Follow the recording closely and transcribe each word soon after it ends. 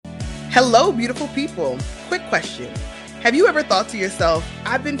Hello, beautiful people. Quick question. Have you ever thought to yourself,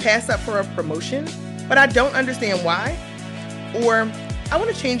 I've been passed up for a promotion, but I don't understand why? Or, I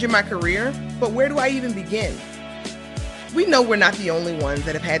want to change in my career, but where do I even begin? We know we're not the only ones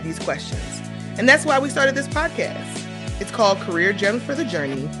that have had these questions, and that's why we started this podcast. It's called Career Gems for the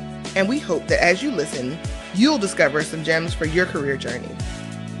Journey, and we hope that as you listen, you'll discover some gems for your career journey.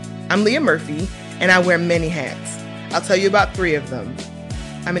 I'm Leah Murphy, and I wear many hats. I'll tell you about 3 of them.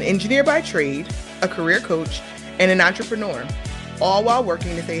 I'm an engineer by trade, a career coach, and an entrepreneur, all while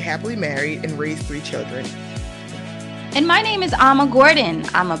working to stay happily married and raise 3 children. And my name is Alma Gordon.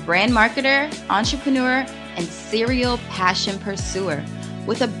 I'm a brand marketer, entrepreneur, and serial passion pursuer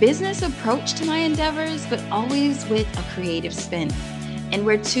with a business approach to my endeavors, but always with a creative spin. And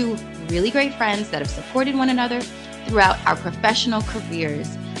we're 2 really great friends that have supported one another throughout our professional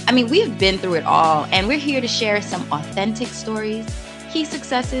careers. I mean, we've been through it all, and we're here to share some authentic stories, key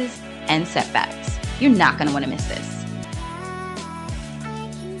successes, and setbacks. You're not going to want to miss this.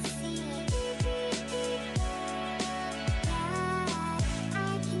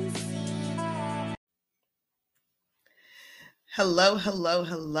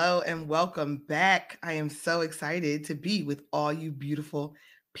 Hello, and welcome back. I am so excited to be with all you beautiful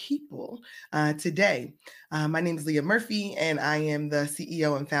people today. My name is Leah Murphy, and I am the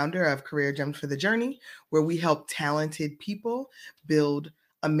CEO and founder of Career Gems for the Journey, where we help talented people build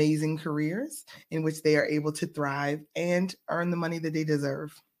amazing careers in which they are able to thrive and earn the money that they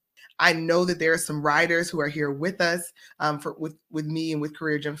deserve. I know that there are some riders who are here with us with me and with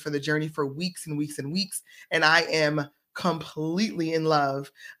Career Gems for the Journey for weeks and weeks and weeks, and I am completely in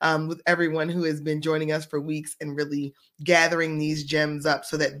love with everyone who has been joining us for weeks and really gathering these gems up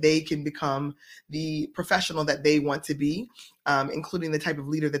so that they can become the professional that they want to be, including the type of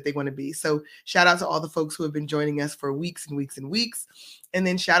leader that they want to be. So shout out to all the folks who have been joining us for weeks and weeks and weeks. And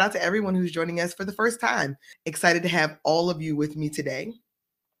then shout out to everyone who's joining us for the first time. Excited to have all of you with me today.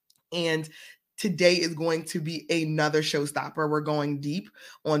 And today is going to be another showstopper. We're going deep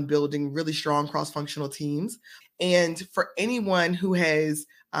on building really strong cross-functional teams. And for anyone who has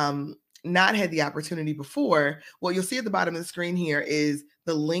not had the opportunity before, what you'll see at the bottom of the screen here is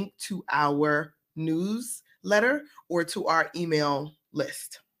the link to our newsletter or to our email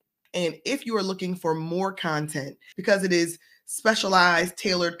list. And if you are looking for more content, because it is specialized,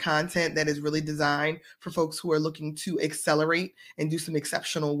 tailored content that is really designed for folks who are looking to accelerate and do some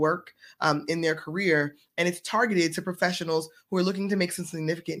exceptional work in their career. And it's targeted to professionals who are looking to make some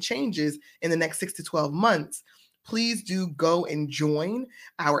significant changes in the next 6 to 12 months. Please do go and join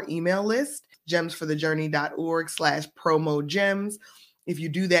our email list, gemsforthejourney.org/promo gems. If you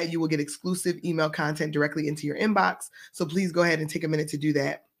do that, you will get exclusive email content directly into your inbox. So please go ahead and take a minute to do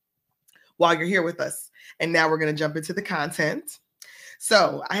that while you're here with us. And now we're going to jump into the content.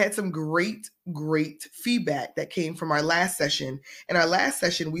 So I had some great feedback that came from our last session. In our last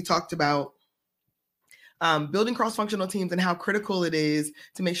session, we talked about building cross-functional teams and how critical it is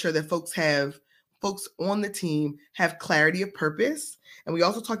to make sure that folks on the team have clarity of purpose. And we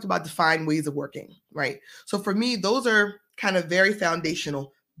also talked about defined ways of working, right? So for me, those are kind of very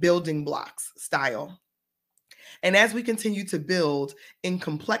foundational building blocks style. And as we continue to build in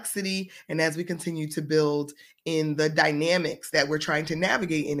complexity and as we continue to build in the dynamics that we're trying to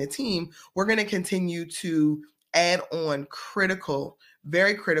navigate in a team, we're going to continue to add on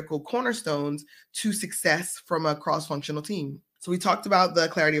very critical cornerstones to success from a cross-functional team. So we talked about the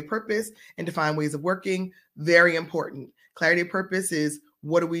clarity of purpose and defined ways of working. Very important. Clarity of purpose is,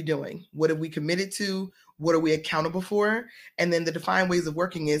 what are we doing? What have we committed to? What are we accountable for? And then the defined ways of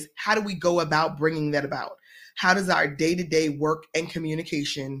working is, how do we go about bringing that about? How does our day-to-day work and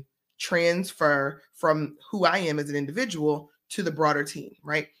communication transfer from who I am as an individual to the broader team,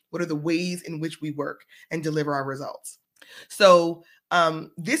 right? What are the ways in which we work and deliver our results? So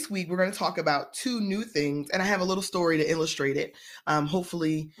this week, we're going to talk about 2 new things, and I have a little story to illustrate it.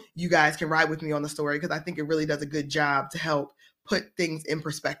 Hopefully, you guys can ride with me on the story because I think it really does a good job to help put things in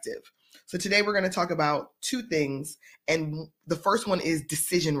perspective. So today, we're going to talk about 2 things, and the first one is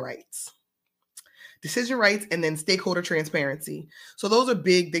decision rights. Decision rights and then stakeholder transparency. So those are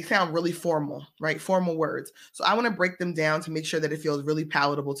big. They sound really formal, right? Formal words. So I want to break them down to make sure that it feels really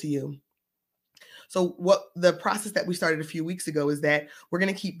palatable to you. So what the process that we started a few weeks ago is that we're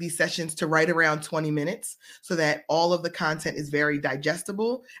going to keep these sessions to right around 20 minutes so that all of the content is very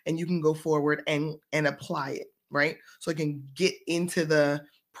digestible and you can go forward and apply it, right? So it can get into the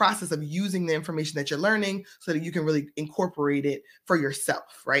process of using the information that you're learning so that you can really incorporate it for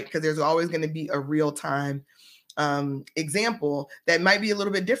yourself, right? Because there's always going to be a real-time example that might be a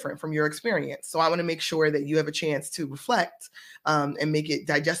little bit different from your experience. So I want to make sure that you have a chance to reflect and make it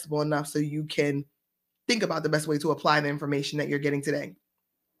digestible enough so you can think about the best way to apply the information that you're getting today.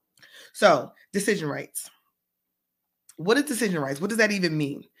 So, decision rights. What is decision rights? What does that even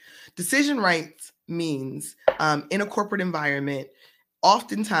mean? Decision rights means in a corporate environment,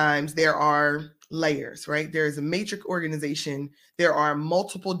 oftentimes there are layers, right? There is a matrix organization. There are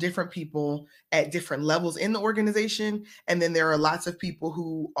multiple different people at different levels in the organization. And then there are lots of people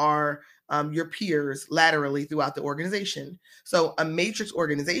who are your peers laterally throughout the organization. So a matrix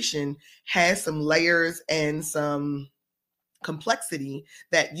organization has some layers and some complexity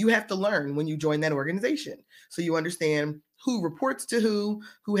that you have to learn when you join that organization. So you understand who reports to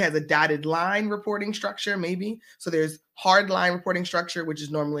who has a dotted line reporting structure, maybe. So there's hard line reporting structure, which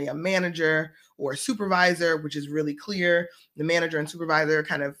is normally a manager or a supervisor, which is really clear. The manager and supervisor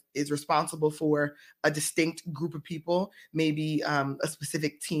kind of is responsible for a distinct group of people, maybe a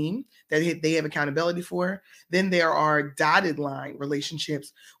specific team that they have accountability for. Then there are dotted line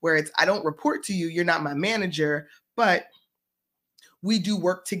relationships where it's, I don't report to you, you're not my manager, but we do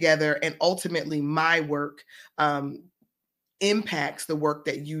work together, and ultimately my work impacts the work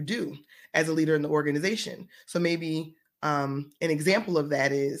that you do as a leader in the organization. So maybe an example of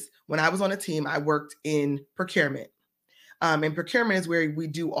that is when I was on a team, I worked in procurement. And procurement is where we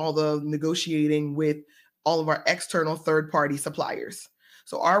do all the negotiating with all of our external third-party suppliers.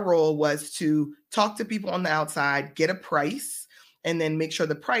 So our role was to talk to people on the outside, get a price, and then make sure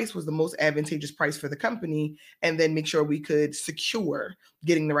the price was the most advantageous price for the company, and then make sure we could secure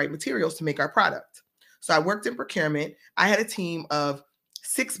getting the right materials to make our product. So I worked in procurement. I had a team of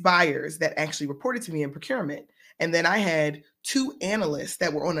 6 buyers that actually reported to me in procurement. And then I had 2 analysts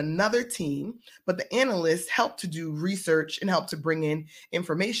that were on another team, but the analysts helped to do research and helped to bring in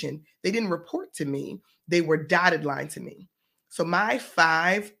information. They didn't report to me. They were dotted line to me. So my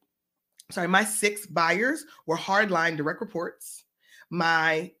 6 buyers were hard line direct reports.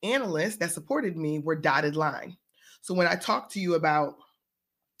 My analysts that supported me were dotted line. So when I talk to you about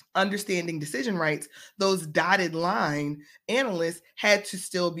understanding decision rights, those dotted line analysts had to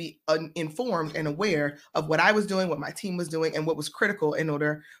still be informed and aware of what I was doing, what my team was doing, and what was critical in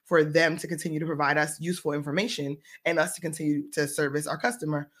order for them to continue to provide us useful information and us to continue to service our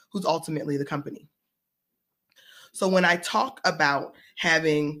customer, who's ultimately the company. So when I talk about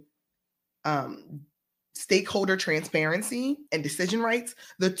having stakeholder transparency and decision rights,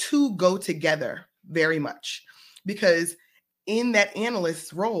 the two go together very much, because in that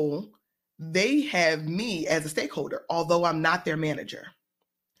analyst's role, they have me as a stakeholder, although I'm not their manager.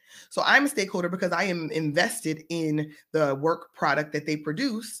 So I'm a stakeholder because I am invested in the work product that they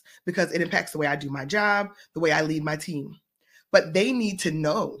produce, because it impacts the way I do my job, the way I lead my team. But they need to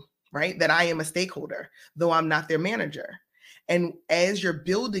know, right, that I am a stakeholder, though I'm not their manager. And as you're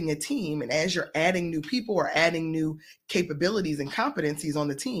building a team and as you're adding new people or adding new capabilities and competencies on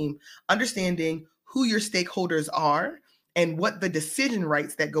the team, understanding who your stakeholders are and what the decision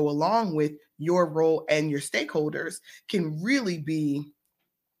rights that go along with your role and your stakeholders can really be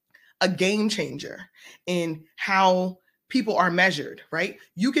a game changer in how people are measured, right?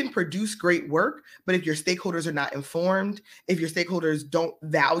 You can produce great work, but if your stakeholders are not informed, if your stakeholders don't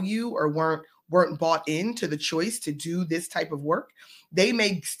value or weren't bought into the choice to do this type of work, they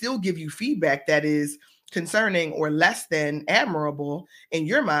may still give you feedback that is concerning or less than admirable in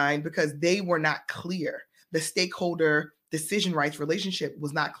your mind because they were not clear. The stakeholder decision rights relationship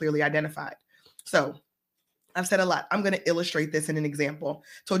was not clearly identified. So I've said a lot. I'm going to illustrate this in an example.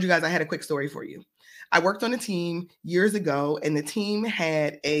 Told you guys I had a quick story for you. I worked on a team years ago, and the team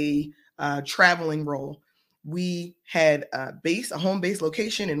had a traveling role. We had a home base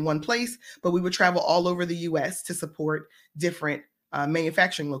location in one place, but we would travel all over the US to support different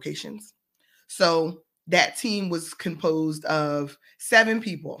manufacturing locations. So that team was composed of 7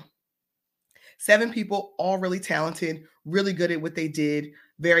 people. 7 people, all really talented, really good at what they did,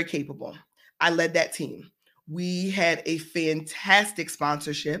 very capable. I led that team. We had a fantastic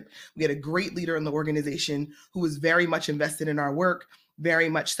sponsorship. We had a great leader in the organization who was very much invested in our work, very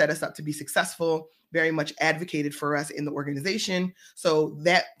much set us up to be successful, very much advocated for us in the organization. So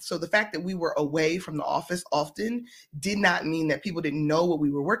the fact that we were away from the office often did not mean that people didn't know what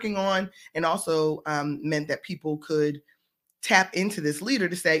we were working on, and also meant that people could tap into this leader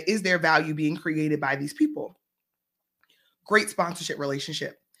to say, is there value being created by these people? Great sponsorship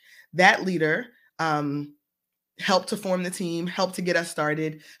relationship. That leader helped to form the team, helped to get us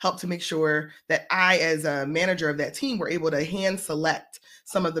started, helped to make sure that I, as a manager of that team, were able to hand select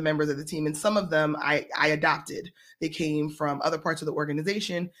some of the members of the team. And some of them I adopted. They came from other parts of the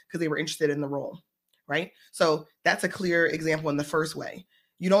organization because they were interested in the role. right? So that's a clear example in the first way.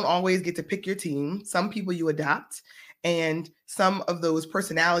 You don't always get to pick your team. Some people you adopt, and some of those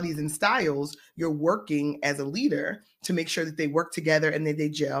personalities and styles, you're working as a leader to make sure that they work together and that they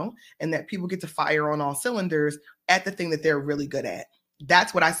gel, and that people get to fire on all cylinders at the thing that they're really good at.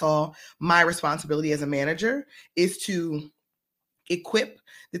 That's what I saw my responsibility as a manager, is to equip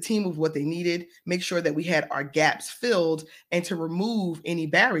the team with what they needed, make sure that we had our gaps filled, and to remove any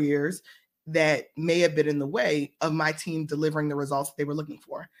barriers that may have been in the way of my team delivering the results that they were looking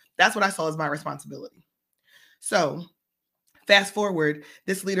for. That's what I saw as my responsibility. So fast forward,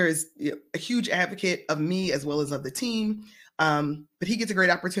 this leader is a huge advocate of me as well as of the team, but he gets a great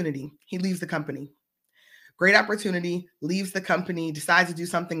opportunity. He leaves the company. Great opportunity, leaves the company, decides to do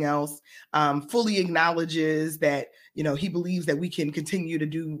something else, fully acknowledges that, he believes that we can continue to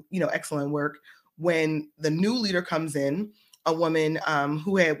do, excellent work. When the new leader comes in, a woman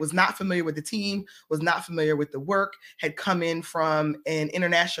who was not familiar with the team, was not familiar with the work, had come in from an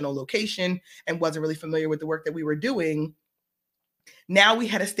international location and wasn't really familiar with the work that we were doing. Now we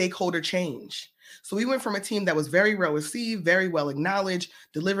had a stakeholder change. So we went from a team that was very well received, very well acknowledged,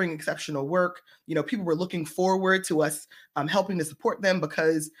 delivering exceptional work. People were looking forward to us helping to support them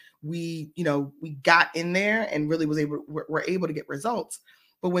because we got in there and really were able to get results.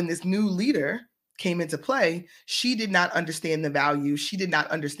 But when this new leader came into play, she did not understand the value. She did not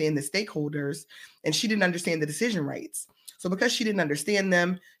understand the stakeholders, and she didn't understand the decision rights. So because she didn't understand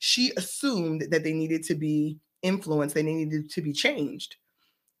them, she assumed that they needed to be influenced, they needed to be changed.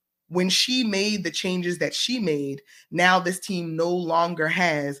 When she made the changes that she made, now this team no longer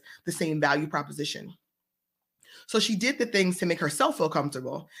has the same value proposition. So she did the things to make herself feel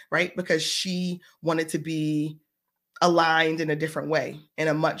comfortable, right? Because she wanted to be aligned in a different way, in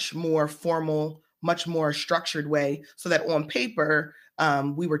a much more formal, much more structured way, so that on paper,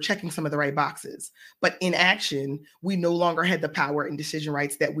 we were checking some of the right boxes. But in action, we no longer had the power and decision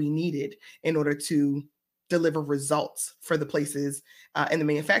rights that we needed in order to deliver results for the places and the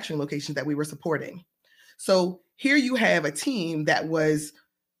manufacturing locations that we were supporting. So here you have a team that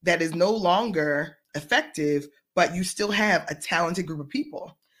is no longer effective, but you still have a talented group of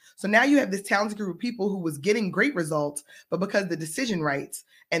people. So now you have this talented group of people who was getting great results, but because the decision rights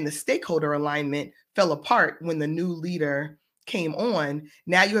and the stakeholder alignment fell apart when the new leader came on,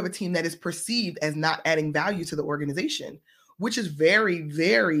 now you have a team that is perceived as not adding value to the organization, which is very,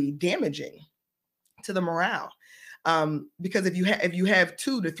 very damaging to the morale. Because if you have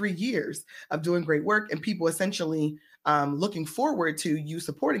 2 to 3 years of doing great work and people essentially looking forward to you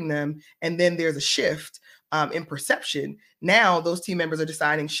supporting them, and then there's a shift in perception, now those team members are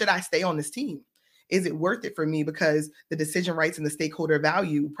deciding, should I stay on this team? Is it worth it for me because the decision rights and the stakeholder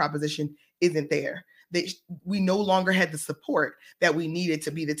value proposition isn't there? We no longer had the support that we needed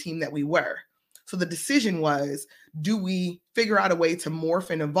to be the team that we were. So the decision was, do we figure out a way to morph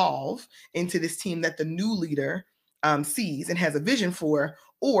and evolve into this team that the new leader sees and has a vision for,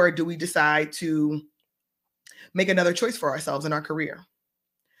 or do we decide to make another choice for ourselves in our career?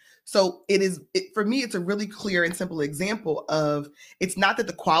 So for me, it's a really clear and simple example of, it's not that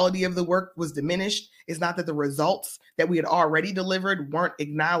the quality of the work was diminished. It's not that the results that we had already delivered weren't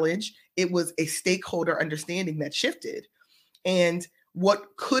acknowledged. It was a stakeholder understanding that shifted. And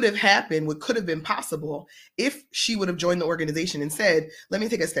what could have happened, what could have been possible if she would have joined the organization and said, let me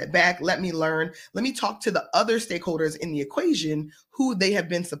take a step back, let me learn, let me talk to the other stakeholders in the equation who they have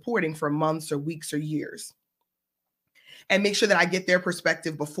been supporting for months or weeks or years, and make sure that I get their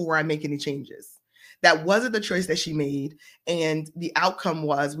perspective before I make any changes. That wasn't the choice that she made. And the outcome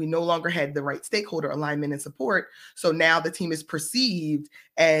was, we no longer had the right stakeholder alignment and support. So now the team is perceived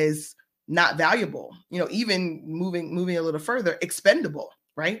as not valuable, even moving a little further, expendable,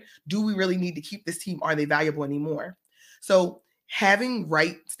 right? Do we really need to keep this team? Are they valuable anymore? So having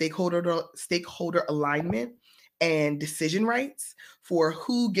right stakeholder alignment and decision rights for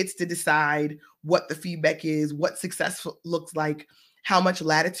who gets to decide what the feedback is, what success looks like, how much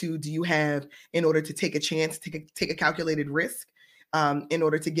latitude do you have in order to take a chance, take a calculated risk, in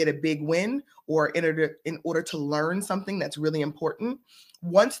order to get a big win, or in order to learn something that's really important.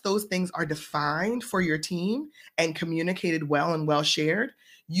 Once those things are defined for your team and communicated well and well shared,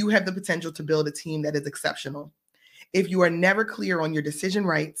 you have the potential to build a team that is exceptional. If you are never clear on your decision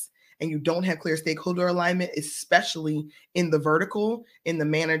rights and you don't have clear stakeholder alignment, especially in the vertical, in the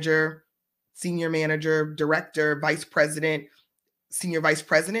manager, senior manager, director, vice president, senior vice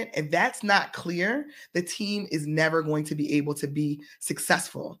president, if that's not clear, the team is never going to be able to be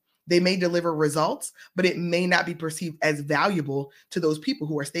successful. They may deliver results, but it may not be perceived as valuable to those people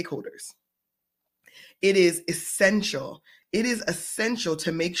who are stakeholders. It is essential. It is essential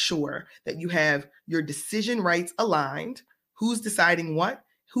to make sure that you have your decision rights aligned. Who's deciding what?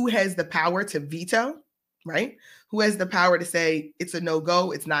 Who has the power to veto, right? Who has the power to say it's a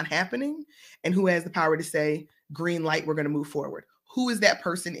no-go, it's not happening? And who has the power to say, green light, we're going to move forward? Who is that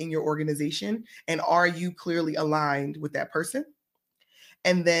person in your organization? And are you clearly aligned with that person?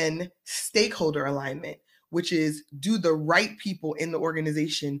 And then stakeholder alignment, which is, do the right people in the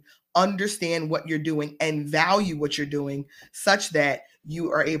organization understand what you're doing and value what you're doing such that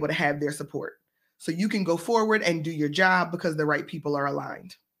you are able to have their support. So you can go forward and do your job because the right people are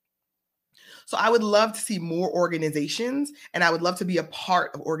aligned. So I would love to see more organizations, and I would love to be a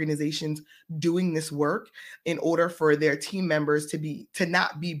part of organizations doing this work in order for their team members to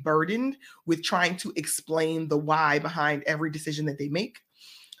not be burdened with trying to explain the why behind every decision that they make,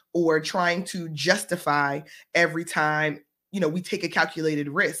 or trying to justify every time, we take a calculated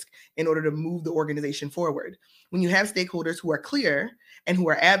risk in order to move the organization forward. When you have stakeholders who are clear and who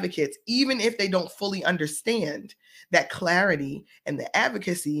are advocates, even if they don't fully understand, that clarity and the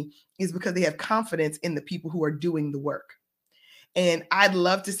advocacy is because they have confidence in the people who are doing the work. And I'd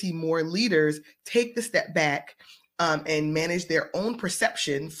love to see more leaders take the step back and manage their own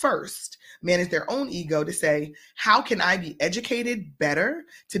perception first, manage their own ego to say, how can I be educated better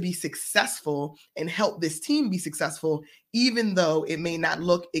to be successful and help this team be successful, even though it may not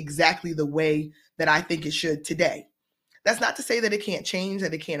look exactly the way that I think it should today? That's not to say that it can't change,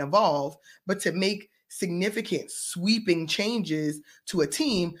 that it can't evolve, but to make significant sweeping changes to a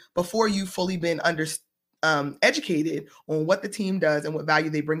team before you've fully been educated on what the team does and what value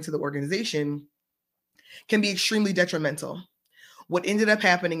they bring to the organization can be extremely detrimental. What ended up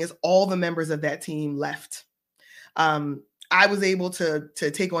happening is all the members of that team left. I was able to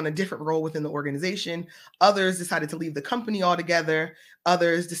take on a different role within the organization. Others decided to leave the company altogether.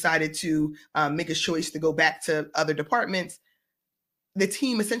 Others decided to make a choice to go back to other departments. The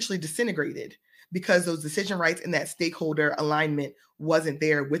team essentially disintegrated because those decision rights and that stakeholder alignment wasn't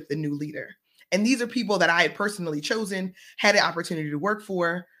there with the new leader. And these are people that I had personally chosen, had an opportunity to work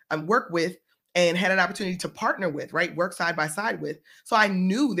with, and had an opportunity to partner with, right? Work side by side with. So I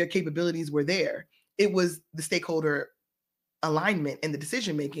knew their capabilities were there. It was the stakeholder alignment and the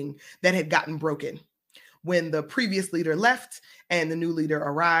decision-making that had gotten broken. When the previous leader left and the new leader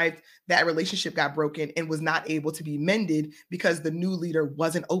arrived, that relationship got broken and was not able to be mended because the new leader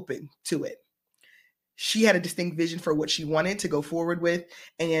wasn't open to it. She had a distinct vision for what she wanted to go forward with,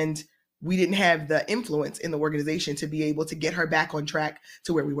 and we didn't have the influence in the organization to be able to get her back on track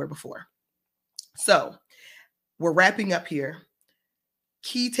to where we were before. So we're wrapping up here.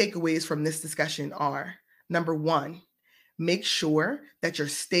 Key takeaways from this discussion are, number one, make sure that your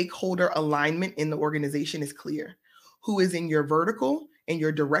stakeholder alignment in the organization is clear. Who is in your vertical and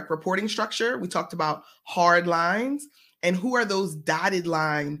your direct reporting structure? We talked about hard lines. And who are those dotted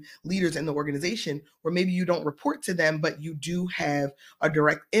line leaders in the organization where maybe you don't report to them, but you do have a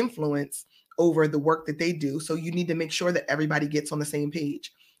direct influence over the work that they do. So you need to make sure that everybody gets on the same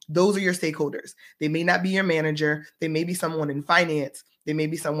page. Those are your stakeholders. They may not be your manager. They may be someone in finance. They may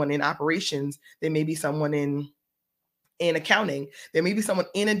be someone in operations. They may be someone in accounting. There may be someone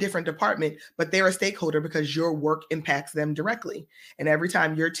in a different department, but they're a stakeholder because your work impacts them directly. And every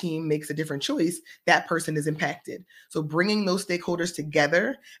time your team makes a different choice, that person is impacted. So bringing those stakeholders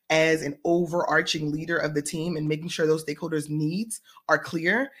together as an overarching leader of the team and making sure those stakeholders' needs are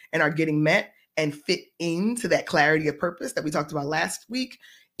clear and are getting met and fit into that clarity of purpose that we talked about last week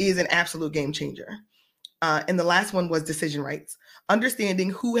is an absolute game changer. And the last one was decision rights. Understanding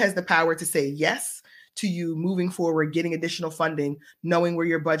who has the power to say yes to you moving forward, getting additional funding, knowing where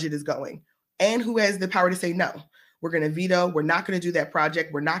your budget is going, and who has the power to say, no, we're going to veto. We're not going to do that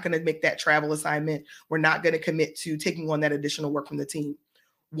project. We're not going to make that travel assignment. We're not going to commit to taking on that additional work from the team.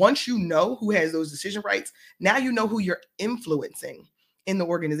 Once you know who has those decision rights, now you know who you're influencing in the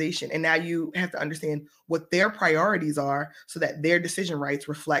organization. And now you have to understand what their priorities are so that their decision rights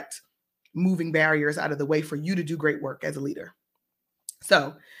reflect moving barriers out of the way for you to do great work as a leader.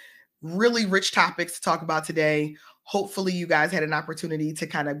 So really rich topics to talk about today. Hopefully you guys had an opportunity to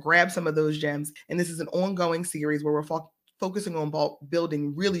kind of grab some of those gems. And this is an ongoing series where we're focusing on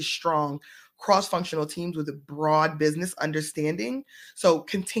building really strong cross-functional teams with a broad business understanding. So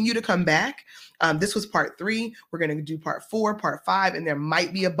continue to come back. This was part 3. We're going to do part 4, part 5, and there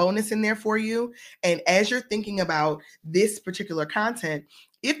might be a bonus in there for you. And as you're thinking about this particular content,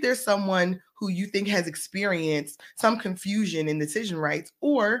 if there's someone who you think has experienced some confusion in decision rights,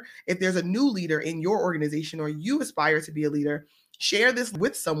 or if there's a new leader in your organization or you aspire to be a leader, share this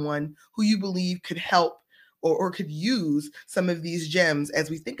with someone who you believe could help or could use some of these gems as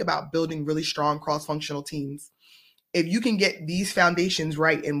we think about building really strong cross-functional teams. If you can get these foundations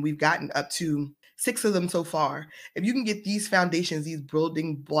right, and we've gotten up to 6 of them so far, if you can get these foundations, these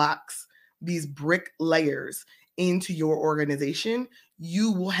building blocks, these brick layers into your organization,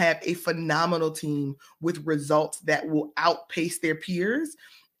 you will have a phenomenal team with results that will outpace their peers.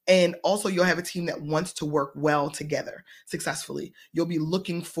 And also you'll have a team that wants to work well together successfully. You'll be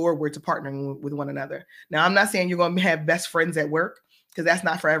looking forward to partnering with one another. Now, I'm not saying you're going to have best friends at work, because that's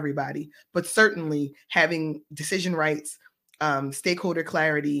not for everybody, but certainly having decision rights, stakeholder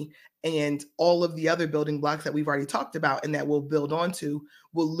clarity, and all of the other building blocks that we've already talked about and that we'll build onto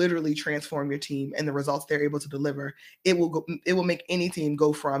will literally transform your team and the results they're able to deliver. It will make any team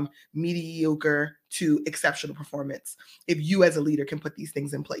go from mediocre to exceptional performance if you as a leader can put these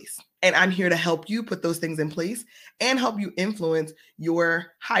things in place. And I'm here to help you put those things in place and help you influence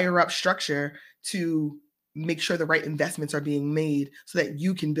your higher up structure to make sure the right investments are being made so that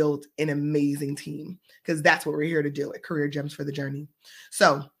you can build an amazing team, because that's what we're here to do at Career Gems for the Journey.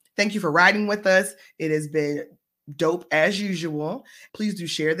 So thank you for riding with us. It has been dope as usual. Please do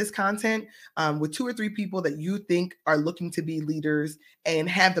share this content with 2 or 3 people that you think are looking to be leaders and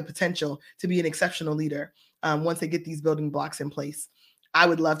have the potential to be an exceptional leader once they get these building blocks in place. I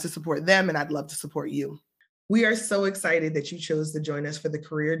would love to support them, and I'd love to support you. We are so excited that you chose to join us for the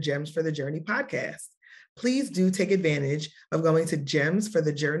Career Gems for the Journey podcast. Please do take advantage of going to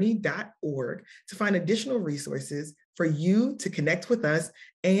gemsforthejourney.org to find additional resources for you to connect with us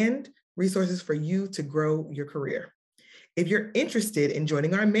and resources for you to grow your career. If you're interested in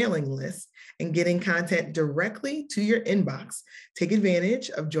joining our mailing list and getting content directly to your inbox, take advantage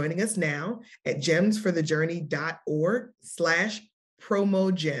of joining us now at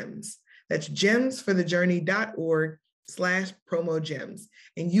gemsforthejourney.org/promogems. That's gemsforthejourney.org/promogems,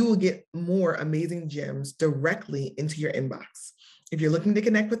 and you will get more amazing gems directly into your inbox. If you're looking to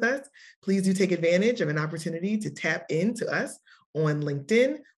connect with us, please do take advantage of an opportunity to tap into us on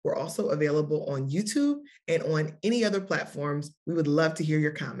LinkedIn. We're also available on YouTube and on any other platforms. We would love to hear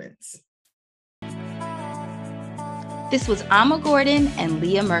your comments. This was Amma Gordon and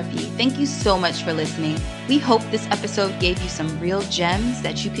Leah Murphy. Thank you so much for listening. We hope this episode gave you some real gems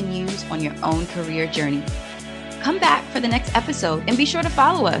that you can use on your own career journey. Come back for the next episode and be sure to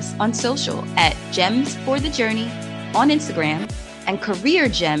follow us on social at Gems for the Journey on Instagram and Career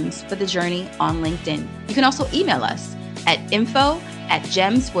Gems for the Journey on LinkedIn. You can also email us at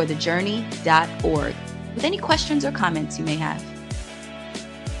info@gemsforthejourney.org with any questions or comments you may have.